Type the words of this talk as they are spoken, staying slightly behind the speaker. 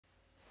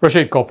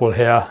Rashid Kopul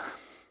here.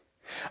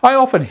 I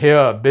often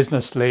hear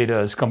business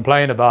leaders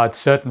complain about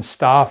certain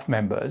staff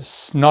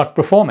members not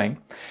performing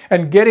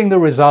and getting the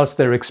results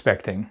they're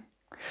expecting.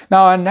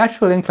 Now, our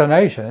natural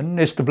inclination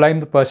is to blame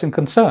the person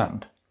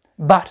concerned.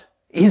 But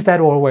is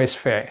that always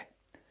fair?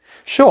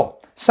 Sure,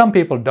 some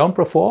people don't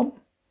perform,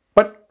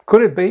 but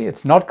could it be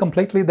it's not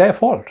completely their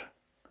fault?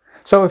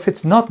 So if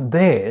it's not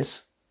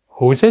theirs,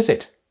 whose is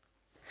it?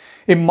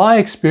 In my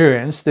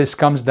experience, this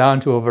comes down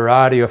to a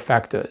variety of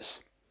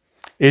factors.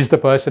 Is the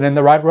person in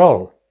the right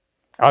role?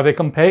 Are they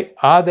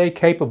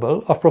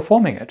capable of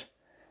performing it?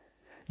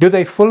 Do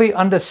they fully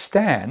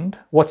understand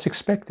what's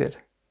expected?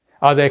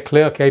 Are there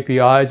clear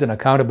KPIs and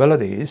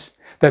accountabilities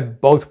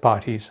that both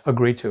parties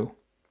agree to?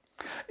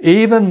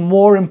 Even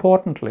more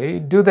importantly,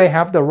 do they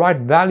have the right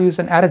values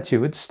and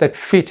attitudes that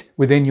fit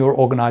within your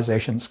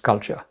organization's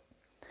culture?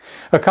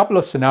 A couple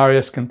of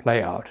scenarios can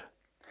play out.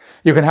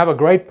 You can have a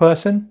great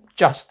person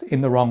just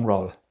in the wrong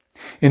role.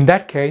 In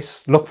that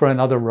case, look for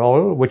another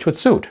role which would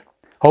suit.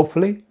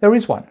 Hopefully, there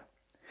is one.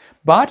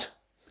 But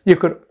you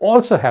could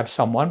also have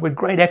someone with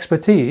great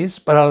expertise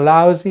but a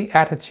lousy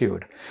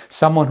attitude,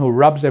 someone who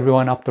rubs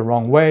everyone up the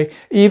wrong way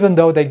even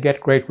though they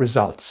get great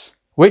results,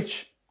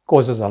 which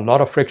causes a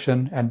lot of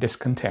friction and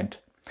discontent.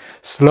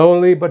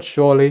 Slowly but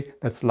surely,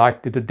 that's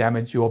likely to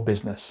damage your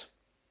business.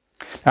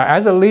 Now,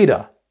 as a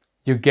leader,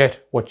 you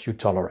get what you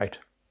tolerate.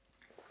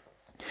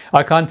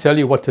 I can't tell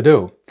you what to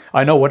do.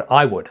 I know what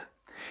I would.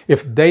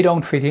 If they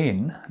don't fit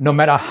in, no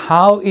matter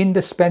how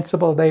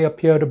indispensable they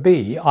appear to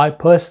be, I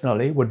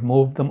personally would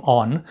move them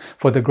on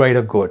for the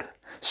greater good,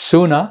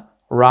 sooner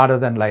rather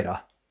than later.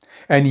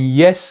 And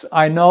yes,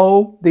 I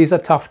know these are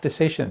tough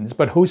decisions,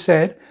 but who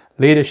said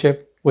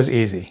leadership was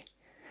easy?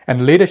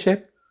 And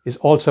leadership is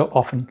also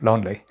often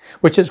lonely,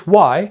 which is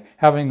why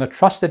having a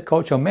trusted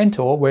coach or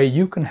mentor where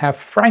you can have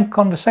frank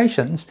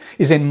conversations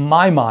is, in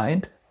my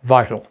mind,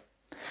 vital.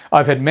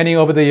 I've had many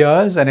over the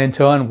years and in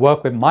turn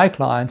work with my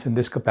clients in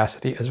this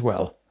capacity as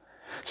well.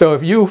 So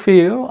if you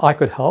feel I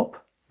could help,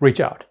 reach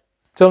out.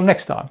 Till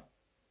next time,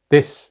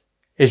 this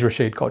is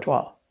Rashid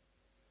Kotwal.